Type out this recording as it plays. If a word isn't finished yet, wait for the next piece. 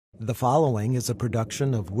The following is a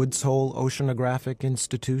production of WHOI Oceanographic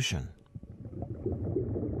Institution.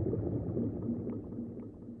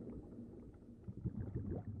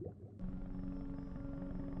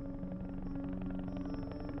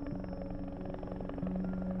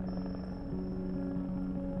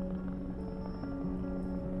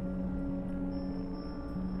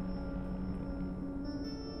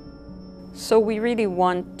 So we really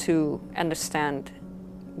want to understand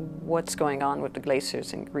what's going on with the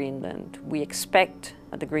glaciers in Greenland. We expect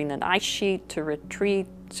the Greenland ice sheet to retreat,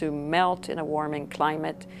 to melt in a warming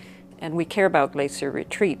climate, and we care about glacier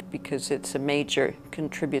retreat because it's a major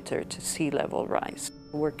contributor to sea level rise.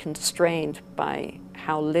 We're constrained by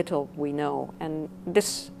how little we know, and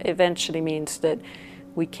this eventually means that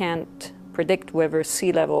we can't predict whether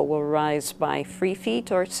sea level will rise by 3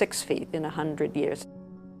 feet or 6 feet in 100 years.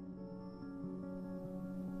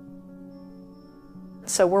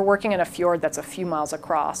 So we're working in a fjord that's a few miles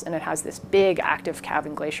across, and it has this big active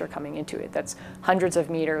calving glacier coming into it that's hundreds of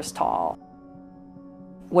meters tall.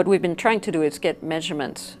 What we've been trying to do is get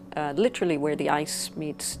measurements literally where the ice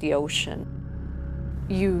meets the ocean.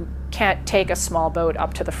 You can't take a small boat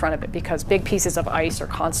up to the front of it because big pieces of ice are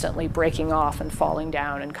constantly breaking off and falling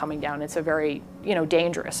down and coming down. It's a very,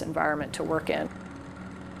 dangerous environment to work in.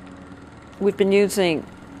 We've been using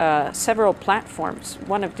several platforms.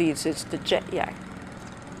 One of these is the JetYak.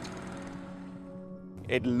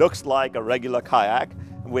 It looks like a regular kayak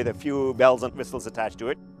with a few bells and whistles attached to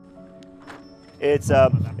it. It's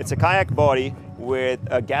a kayak body with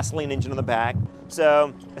a gasoline engine on the back.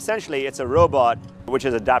 So essentially it's a robot which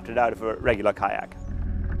is adapted out of a regular kayak.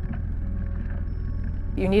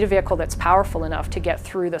 You need a vehicle that's powerful enough to get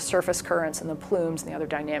through the surface currents and the plumes and the other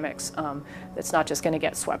dynamics that's not just going to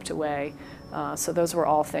get swept away. So those were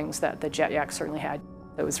all things that the JetYak certainly had.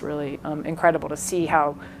 It was really incredible to see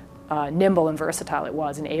how nimble and versatile it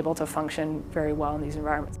was and able to function very well in these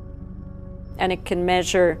environments. And it can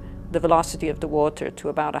measure the velocity of the water to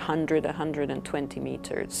about 100, 120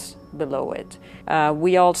 meters below it.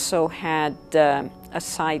 We also had a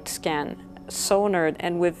side scan sonar,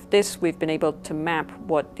 and with this we've been able to map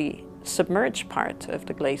what the submerged part of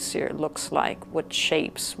the glacier looks like, what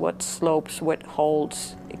shapes, what slopes, what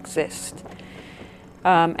holds exist.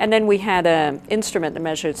 And then we had an instrument that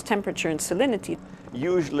measures temperature and salinity.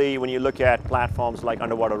 Usually when you look at platforms like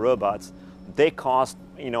underwater robots, they cost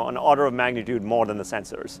an order of magnitude more than the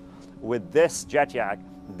sensors. With this JetYak,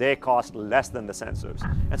 they cost less than the sensors.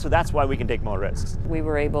 And so that's why we can take more risks. We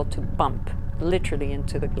were able to bump literally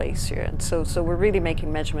into the glacier. And so we're really making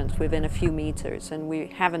measurements within a few meters, and we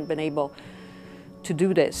haven't been able to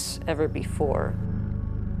do this ever before.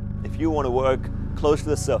 If you want to work close to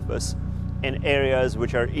the surface in areas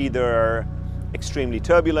which are either extremely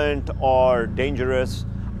turbulent or dangerous,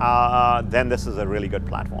 then this is a really good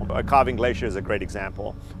platform. A calving glacier is a great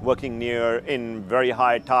example. Working in very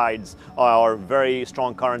high tides or very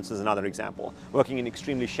strong currents is another example. Working in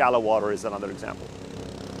extremely shallow water is another example.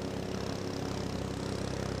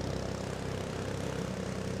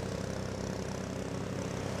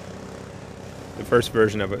 The first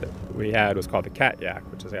version of it we had was called the JetYak,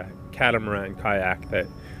 which is a catamaran kayak that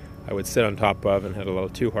I would sit on top of and had a little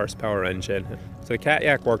 2-horsepower engine. So the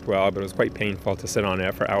JetYak worked well, but it was quite painful to sit on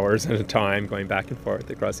it for hours at a time, going back and forth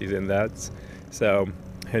across these inlets. So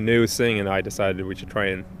Hanu Singh and I decided we should try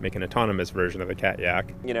and make an autonomous version of the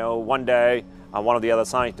JetYak. One day, one of the other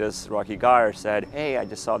scientists, Rocky Geyer, said, "Hey, I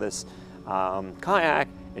just saw this kayak.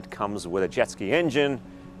 It comes with a jet ski engine."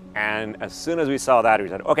 And as soon as we saw that, we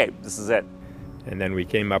said, "Okay, this is it." And then we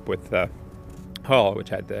came up with the hull, which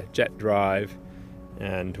had the jet drive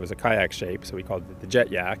and was a kayak shape, so we called it the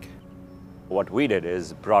JetYak. What we did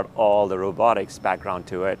is brought all the robotics background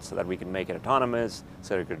to it so that we can make it autonomous,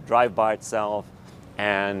 so it could drive by itself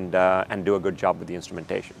and do a good job with the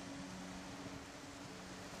instrumentation.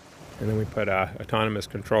 And then we put an autonomous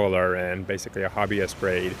controller and basically a hobbyist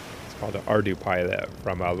grade. It's called an Ardu pilot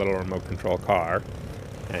from a little remote control car.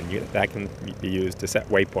 And that can be used to set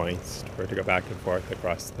waypoints for it to go back and forth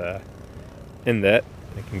across the inlet.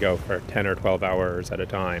 It can go for 10 or 12 hours at a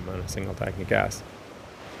time on a single tank of gas.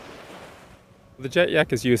 The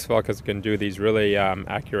JetYak is useful because it can do these really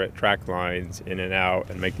accurate track lines in and out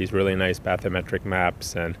and make these really nice bathymetric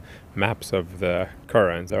maps and maps of the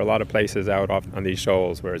currents. There are a lot of places out on these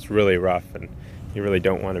shoals where it's really rough and you really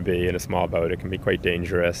don't want to be in a small boat. It can be quite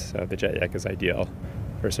dangerous. The JetYak is ideal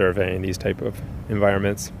for surveying these type of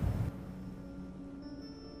environments.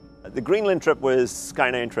 The Greenland trip was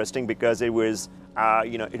kind of interesting because it was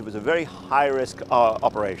it was a very high-risk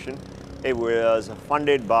operation. It was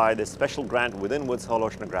funded by this special grant within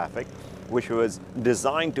WHOI Oceanographic, which was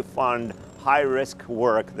designed to fund high-risk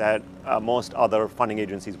work that most other funding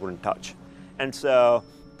agencies wouldn't touch. And so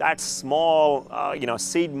that small,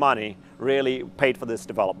 seed money really paid for this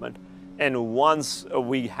development. And once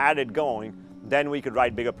we had it going, then we could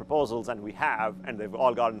write bigger proposals, and we have, and they've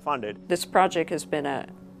all gotten funded. This project has been a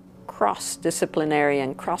cross-disciplinary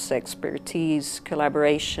and cross-expertise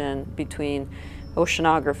collaboration between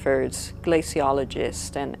oceanographers,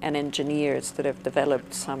 glaciologists, and engineers that have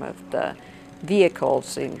developed some of the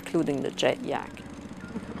vehicles, including the JetYak.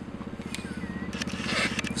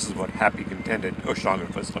 This is what happy, contented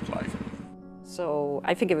oceanographers look like. So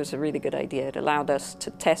I think it was a really good idea. It allowed us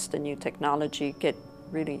to test a new technology, get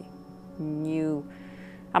really new,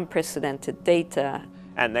 unprecedented data.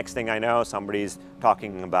 And next thing I know, somebody's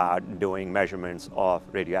talking about doing measurements of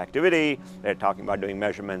radioactivity. They're talking about doing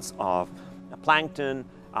measurements of plankton,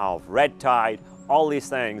 of red tide, all these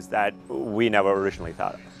things that we never originally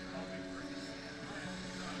thought of.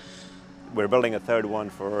 We're building a third one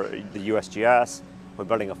for the USGS. We're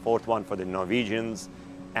building a fourth one for the Norwegians.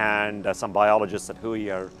 And some biologists at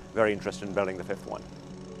WHOI are very interested in building the fifth one.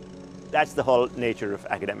 That's the whole nature of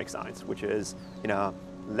academic science, which is,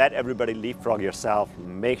 let everybody leapfrog yourself,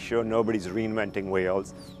 make sure nobody's reinventing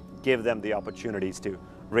whales, give them the opportunities to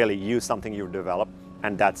really use something you've developed,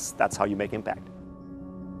 and that's how you make impact.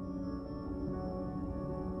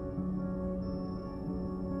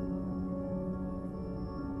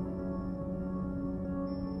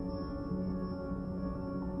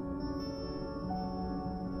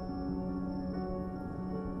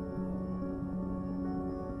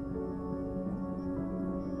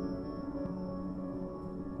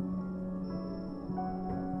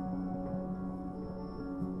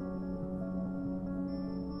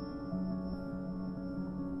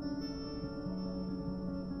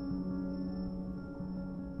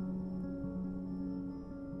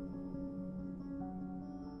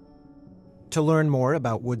 To learn more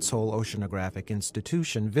about Woods Hole Oceanographic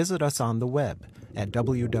Institution, visit us on the web at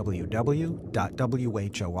www.whoi.edu.